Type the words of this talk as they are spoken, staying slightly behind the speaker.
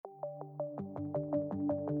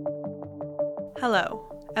Hello,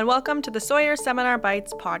 and welcome to the Sawyer Seminar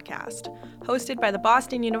Bites podcast, hosted by the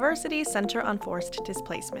Boston University Center on Forced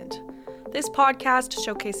Displacement. This podcast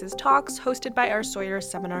showcases talks hosted by our Sawyer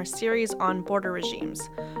Seminar series on border regimes,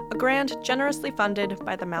 a grant generously funded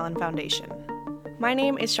by the Mellon Foundation. My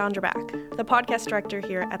name is Chandra Back, the podcast director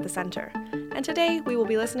here at the Center, and today we will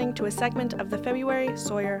be listening to a segment of the February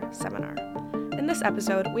Sawyer Seminar. In this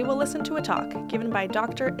episode, we will listen to a talk given by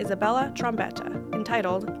Dr. Isabella Trombetta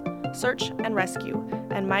entitled Search and Rescue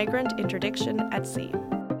and Migrant Interdiction at Sea.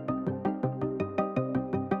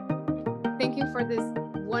 Thank you for this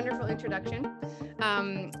wonderful introduction.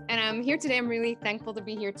 And I'm here today. I'm really thankful to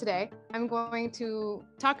be here today. I'm going to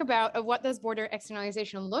talk about what does border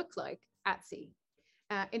externalization look like at sea.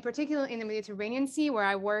 In particular in the Mediterranean Sea, where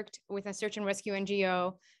I worked with a search and rescue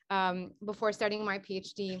NGO before starting my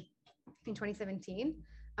PhD in 2017.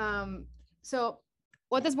 So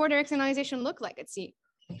what does border externalization look like at sea?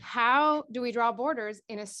 How do we draw borders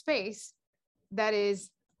in a space that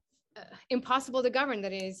is impossible to govern,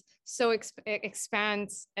 that is so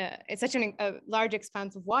expands, it's such a large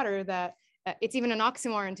expanse of water that it's even an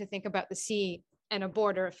oxymoron to think about the sea and a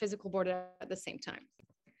border, a physical border at the same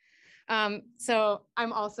time. So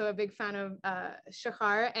I'm also a big fan of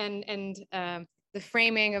Shahar and the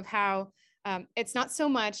framing of how it's not so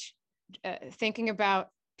much thinking about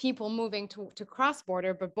people moving to cross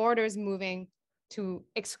border, but borders moving to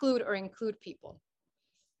exclude or include people.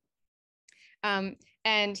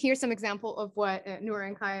 And here's some example of what Noor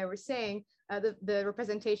and Kaya were saying, the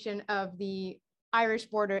representation of the Irish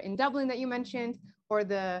border in Dublin that you mentioned, or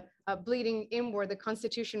the bleeding inward, the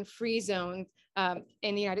constitution-free zone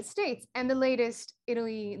in the United States, and the latest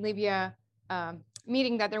Italy-Libya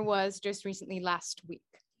meeting that there was just recently last week.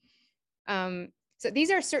 So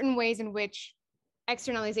these are certain ways in which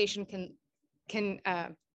externalization can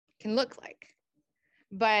look like.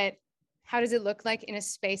 But how does it look like in a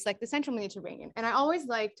space like the Central Mediterranean? And I always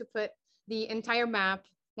like to put the entire map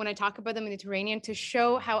when I talk about the Mediterranean to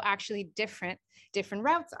show how actually different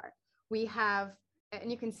routes are. We have,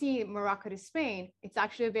 and you can see Morocco to Spain, it's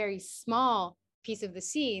actually a very small piece of the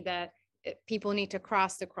sea that people need to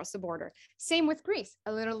cross the border. Same with Greece,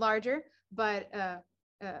 a little larger, but a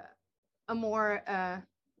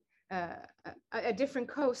different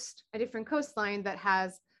coastline that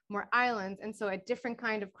has more islands, and so a different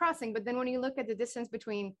kind of crossing. But then when you look at the distance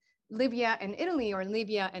between Libya and Italy or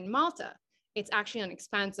Libya and Malta, it's actually an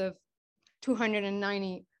expanse of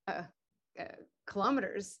 290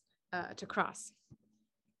 kilometers to cross.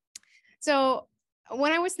 So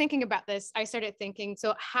when I was thinking about this, I started thinking,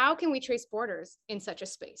 so how can we trace borders in such a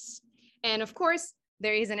space? And of course,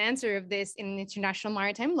 there is an answer of this in international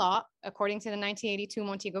maritime law, according to the 1982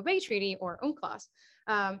 Montego Bay Treaty, or UNCLOS.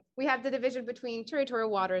 We have the division between territorial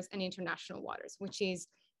waters and international waters, which is,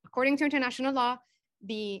 according to international law,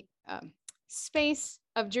 the space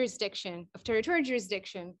of jurisdiction, of territorial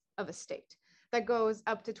jurisdiction of a state that goes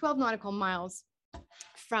up to 12 nautical miles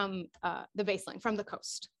from the baseline, from the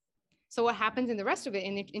coast. So what happens in the rest of it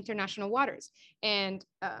in the international waters? And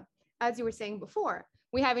as you were saying before,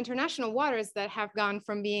 we have international waters that have gone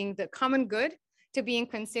from being the common good to being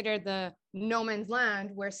considered the no man's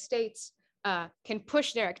land, where states can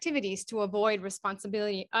push their activities to avoid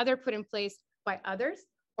responsibility either put in place by others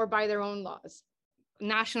or by their own laws,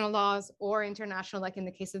 national laws or international, like in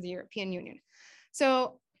the case of the European Union.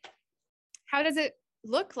 So how does it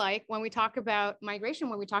look like when we talk about migration,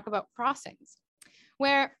 when we talk about crossings?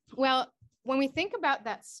 Where, well, when we think about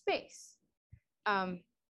that space,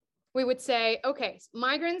 we would say, okay,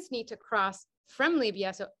 migrants need to cross from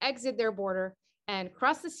Libya, so exit their border and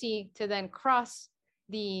cross the sea to then cross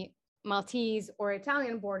the Maltese or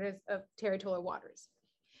Italian borders of territorial waters.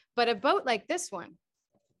 But a boat like this one,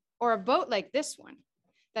 or a boat like this one,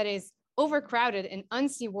 that is overcrowded and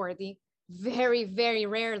unseaworthy, very, very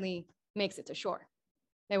rarely makes it to shore.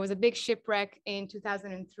 There was a big shipwreck in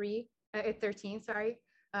 2013,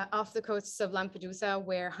 off the coasts of Lampedusa,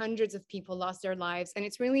 where hundreds of people lost their lives. And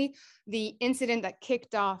it's really the incident that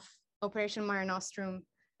kicked off Operation Mare Nostrum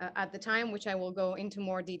at the time, which I will go into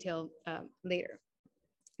more detail later.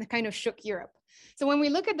 That kind of shook Europe. So when we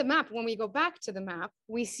look at the map, when we go back to the map,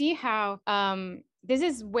 we see how this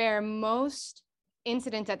is where most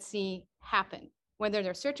incidents at sea happen, whether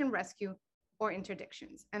they're search and rescue or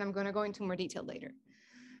interdictions. And I'm going to go into more detail later.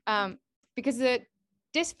 Because the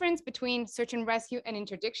difference between search and rescue and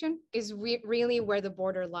interdiction is really where the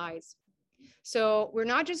border lies. So we're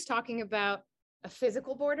not just talking about a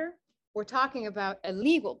physical border, we're talking about a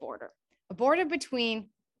legal border, a border between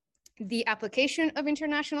the application of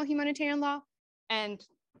international humanitarian law and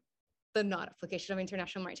the not application of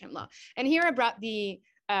international maritime law. And here I brought the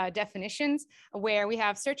definitions where we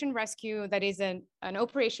have search and rescue, that is an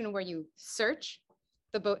operation where you search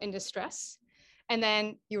the boat in distress and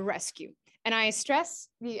then you rescue. And I stress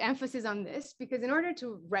the emphasis on this because in order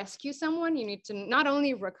to rescue someone, you need to not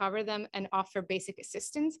only recover them and offer basic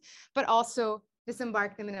assistance, but also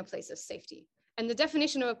disembark them in a place of safety. And the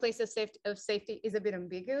definition of a place of safety is a bit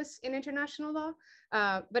ambiguous in international law,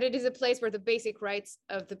 but it is a place where the basic rights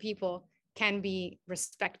of the people can be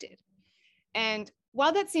respected. And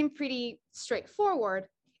while that seemed pretty straightforward,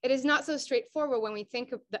 it is not so straightforward when we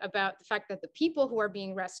think about the fact that the people who are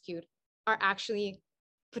being rescued are actually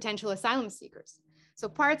potential asylum seekers. So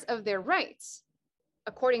parts of their rights,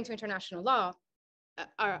 according to international law,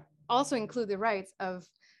 are also include the rights of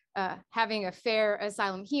having a fair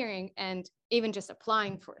asylum hearing and even just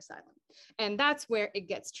applying for asylum. And that's where it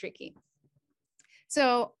gets tricky.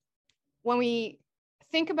 So when we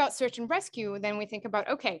think about search and rescue, then we think about,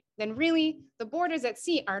 okay, then really the borders at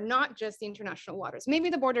sea are not just the international waters. Maybe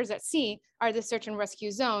the borders at sea are the search and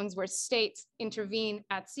rescue zones where states intervene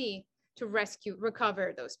at sea to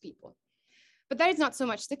recover those people. But that is not so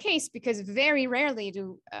much the case because very rarely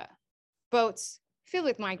do boats filled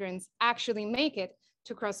with migrants actually make it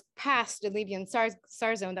to cross past the Libyan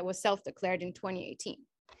SAR zone that was self-declared in 2018.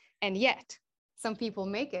 And yet, some people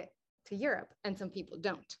make it to Europe and some people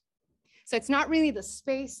don't. So it's not really the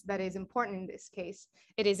space that is important in this case.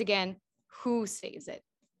 It is, again, who saves it.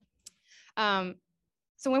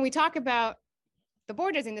 So when we talk about the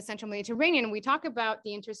borders in the central Mediterranean, we talk about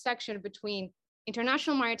the intersection between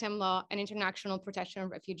international maritime law and international protection of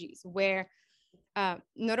refugees, where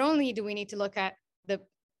not only do we need to look at the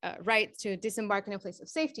right to disembark in a place of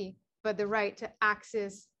safety, but the right to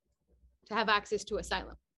have access to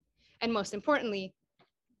asylum. And most importantly,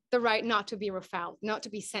 the right not to be refouled, not to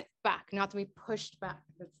be sent back, not to be pushed back.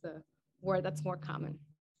 That's the word that's more common.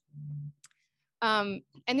 And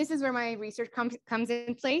this is where my research comes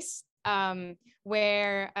in place,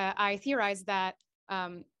 where I theorize that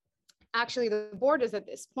actually the borders at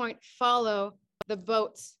this point follow the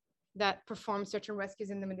boats that perform search and rescues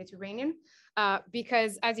in the Mediterranean,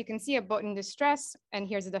 because as you can see, a boat in distress, and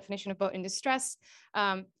here's a definition of boat in distress,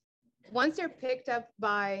 once they're picked up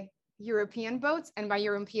by European boats, and by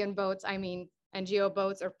European boats, I mean NGO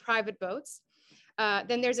boats or private boats,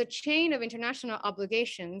 then there's a chain of international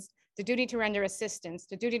obligations, the duty to render assistance,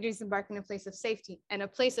 the duty to disembark in a place of safety, and a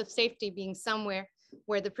place of safety being somewhere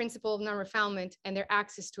where the principle of non-refoulement and their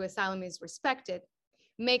access to asylum is respected,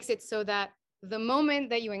 makes it so that the moment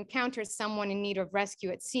that you encounter someone in need of rescue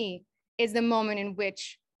at sea is the moment in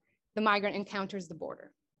which the migrant encounters the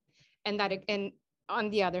border. And that, and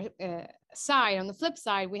on the other side, on the flip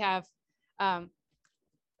side, we have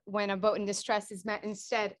when a boat in distress is met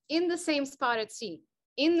instead in the same spot at sea,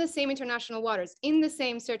 in the same international waters, in the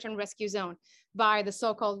same search and rescue zone by the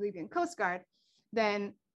so-called Libyan Coast Guard,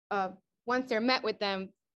 then once they're met with them,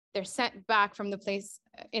 they're sent back from the place,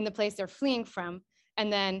 in the place they're fleeing from,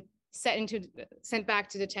 and then sent back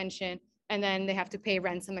to detention, and then they have to pay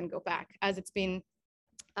ransom and go back, as it's been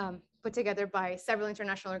put together by several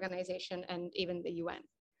international organizations and even the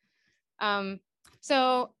UN.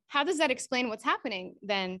 So how does that explain what's happening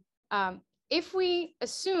then? If we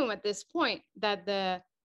assume at this point that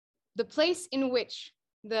the place in which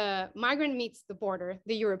the migrant meets the border,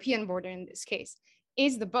 the European border in this case,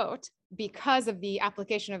 is the boat because of the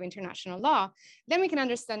application of international law, then we can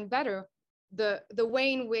understand better the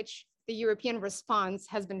way in which the European response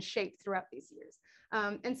has been shaped throughout these years.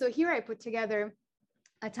 And so here I put together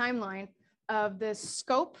a timeline of the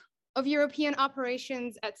scope of European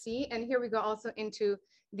operations at sea. And here we go also into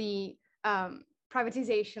the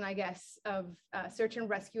privatization, I guess, of search and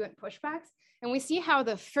rescue and pushbacks. And we see how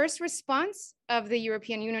the first response of the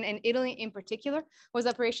European Union and Italy in particular was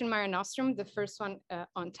Operation Mare Nostrum, the first one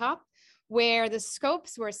on top, where the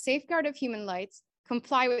scopes were safeguard of human rights,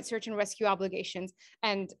 comply with search and rescue obligations,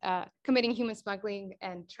 and committing human smuggling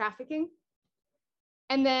and trafficking.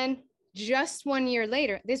 And then just 1 year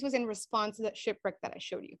later, this was in response to that shipwreck that I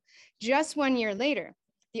showed you. Just 1 year later,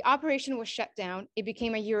 the operation was shut down. It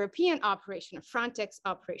became a European operation, a Frontex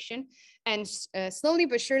operation. And slowly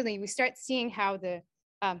but surely, we start seeing how the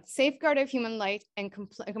safeguard of human rights and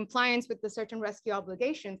compliance with the search and rescue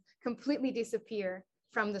obligations completely disappear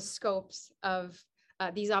from the scopes of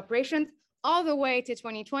these operations, all the way to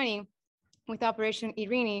 2020 with Operation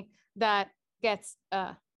Irini that gets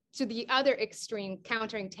to the other extreme,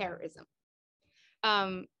 countering terrorism.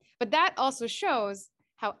 But that also shows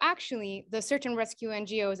how actually the search and rescue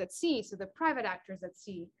NGOs at sea, so the private actors at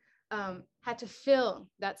sea, had to fill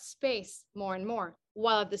that space more and more,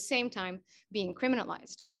 while at the same time being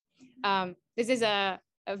criminalized. This is a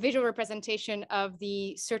a visual representation of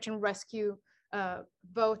the search and rescue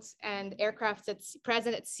boats and aircraft that's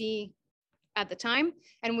present at sea at the time.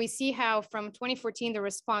 And we see how from 2014, the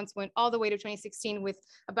response went all the way to 2016 with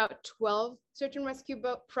about 12 search and rescue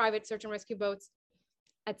private search and rescue boats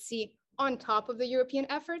at sea on top of the European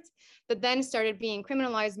efforts, that then started being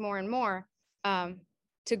criminalized more and more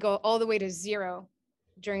to go all the way to 0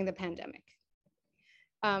 during the pandemic.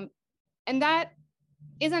 And that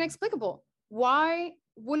is inexplicable. Why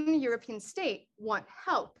wouldn't a European state want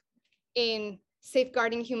help in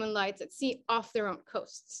safeguarding human rights at sea off their own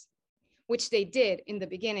coasts, which they did in the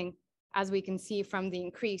beginning, as we can see from the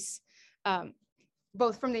increase,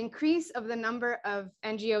 both from the increase of the number of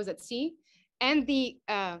NGOs at sea and the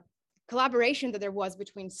collaboration that there was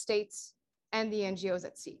between states and the NGOs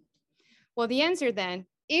at sea? Well, the answer then,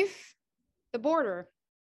 if the border,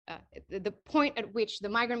 the point at which the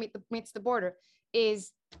migrant meets the border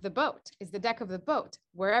is the boat, is the deck of the boat,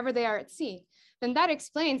 wherever they are at sea, then that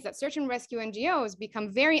explains that search and rescue NGOs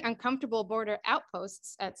become very uncomfortable border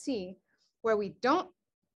outposts at sea, where we don't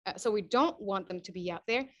want them to be out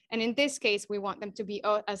there. And in this case, we want them to be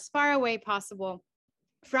as far away possible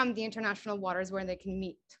from the international waters where they can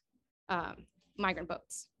meet migrant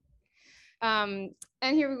boats. And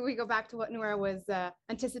here we go back to what Noura was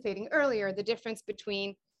anticipating earlier, the difference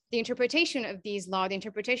between the interpretation of these laws, the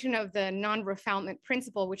interpretation of the non-refoulement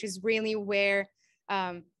principle, which is really where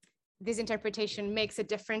this interpretation makes a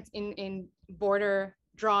difference in border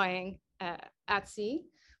drawing at sea,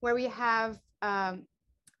 where we have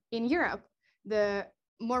in Europe, the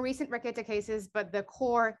more recent Requeta cases, but the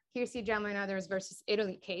core Hirsi, Jama and others versus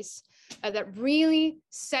Italy case that really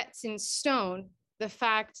sets in stone the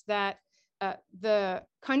fact that the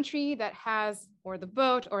country that has, or the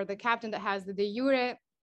boat or the captain that has the de jure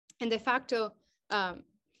and de facto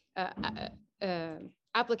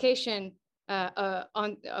application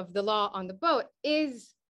of the law on the boat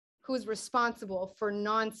is who's responsible for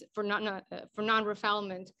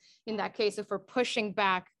non-refoulement in that case, or for pushing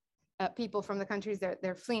back people from the countries that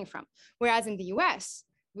they're fleeing from. Whereas in the US,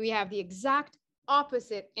 we have the exact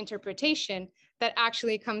opposite interpretation that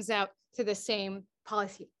actually comes out to the same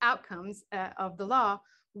policy outcomes of the law,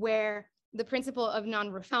 where the principle of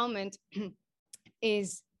non-refoulement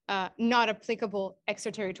is not applicable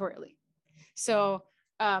extraterritorially. So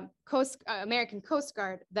American Coast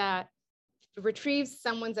Guard that retrieves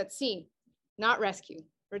someone's at sea, not rescue,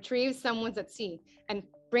 retrieves someone's at sea and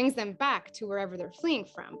brings them back to wherever they're fleeing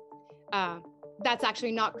from, that's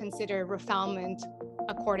actually not considered refoulement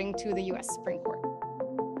according to the US Supreme Court.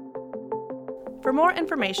 For more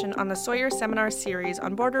information on the Sawyer Seminar series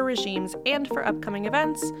on border regimes and for upcoming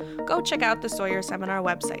events, go check out the Sawyer Seminar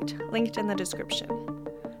website, linked in the description.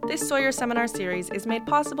 This Sawyer Seminar series is made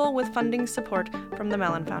possible with funding support from the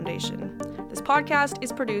Mellon Foundation. This podcast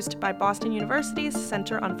is produced by Boston University's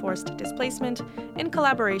Center on Forced Displacement in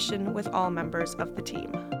collaboration with all members of the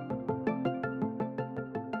team.